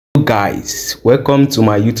guys, welcome to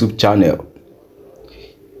my YouTube channel.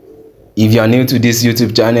 If you are new to this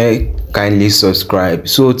YouTube channel, kindly subscribe.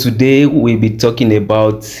 So today we'll be talking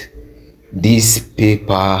about this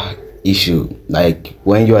paper issue, like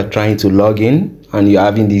when you are trying to log in and you're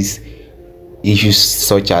having these issues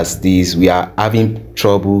such as this. We are having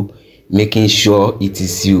trouble making sure it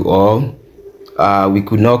is you, or we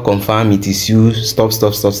could not confirm it is you, stuff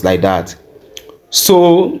like that.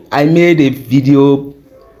 So I made a video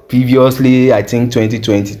previously, I think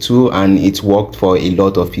 2022, and it worked for a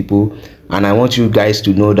lot of people, and I want you guys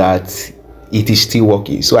to know that it is still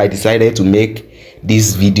working. So I decided to make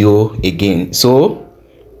this video again. So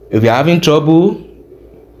if you're having trouble,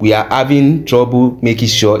 we are having trouble making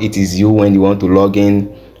sure it is you when you want to log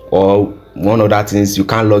in, or one other things, you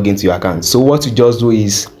can't log into your account. So what you just do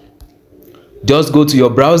is just go to your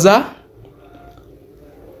browser,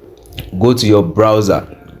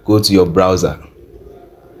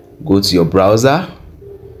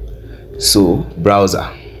 so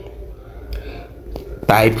browser,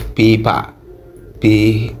 type paper.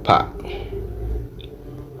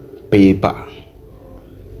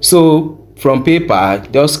 So from paper,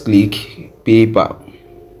 just click paper.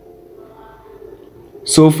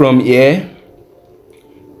 So from here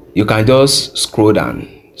you can just scroll down.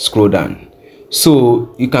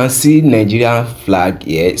 So you can see Nigeria flag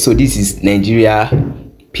here. So this is Nigeria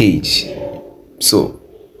page. So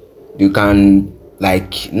you can,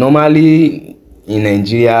 like, normally in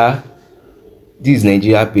Nigeria, this is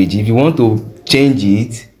Nigeria page. If you want to change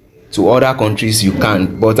it to other countries, you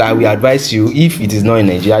can, but I will advise you, if it is not in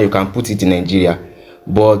Nigeria, you can put it in Nigeria.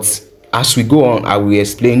 But as we go on, I will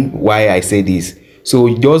explain why I say this. So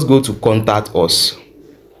just go to contact us.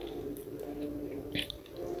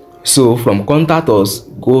 So from contact us,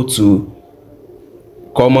 go to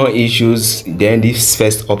common issues, then this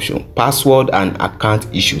first option, password and account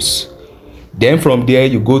issues. Then from there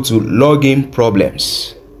you go to login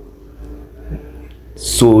problems.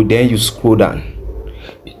 So then you scroll down,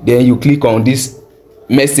 then you click on this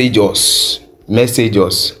message us.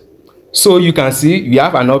 So you can see you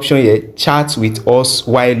have an option here, chat with us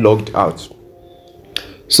while logged out.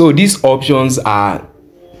 So these options are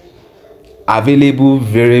available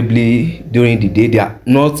variably during the day. They are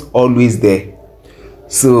not always there.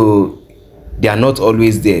 So they are not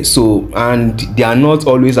always there. So, and they are not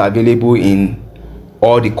always available in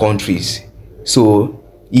all the countries. So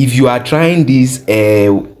if you are trying this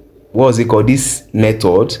what's it called, this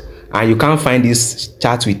method, and you can't find this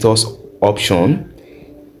chat with us option,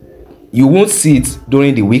 you won't see it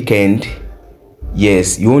during the weekend.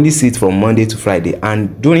 Yes, you only see it from Monday to Friday.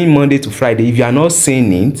 And during Monday to Friday, if you are not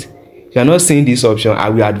seeing it, if you are not seeing this option, I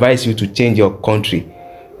will advise you to change your country.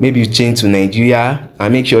 Maybe you change to Nigeria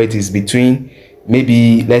and make sure it is between,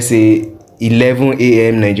 maybe let's say 11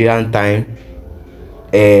 a.m. Nigerian time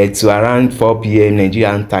to around 4 p.m.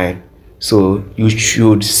 Nigerian time. So you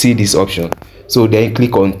should see this option. So then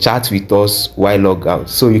click on chat with us while log out.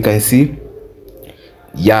 So you can see,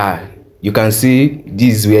 yeah, you can see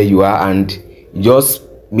this is where you are, and just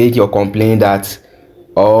make your complaint that,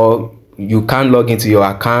 or you can't log into your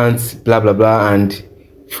account, blah blah blah. And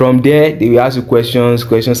from there they will ask you questions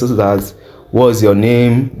such as what's your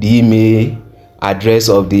name, the email address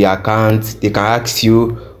of the account. They can ask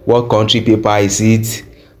you what country paper is it,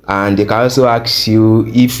 and they can also ask you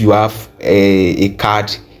if you have a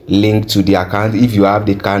card linked to the account. If you have,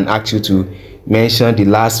 they can ask you to mention the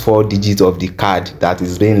last 4 digits of the card that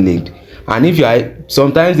is being linked. And if you are,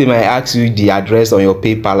 sometimes they might ask you the address on your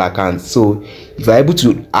PayPal account. So if you are able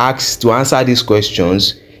to answer these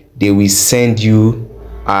questions, they will send you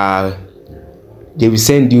an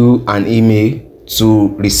email to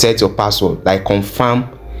reset your password, like confirm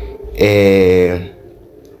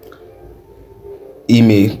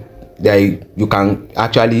email that you can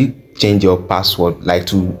actually change your password, like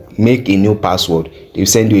to make a new password. They will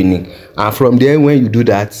send you a link, and from there, when you do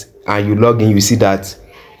that and you log in, you see that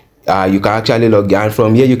you can actually log in. And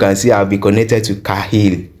from here you can see I'll be connected to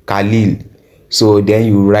Khalil. So then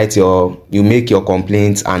you make your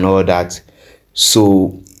complaints and all that.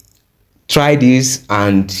 So try this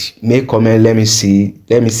and make comment. Let me see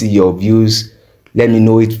your views. Let me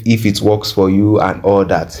know if it works for you and all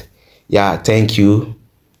that. Yeah, thank you.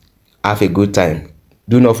 Have a good time.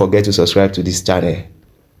 Do not forget to subscribe to this channel.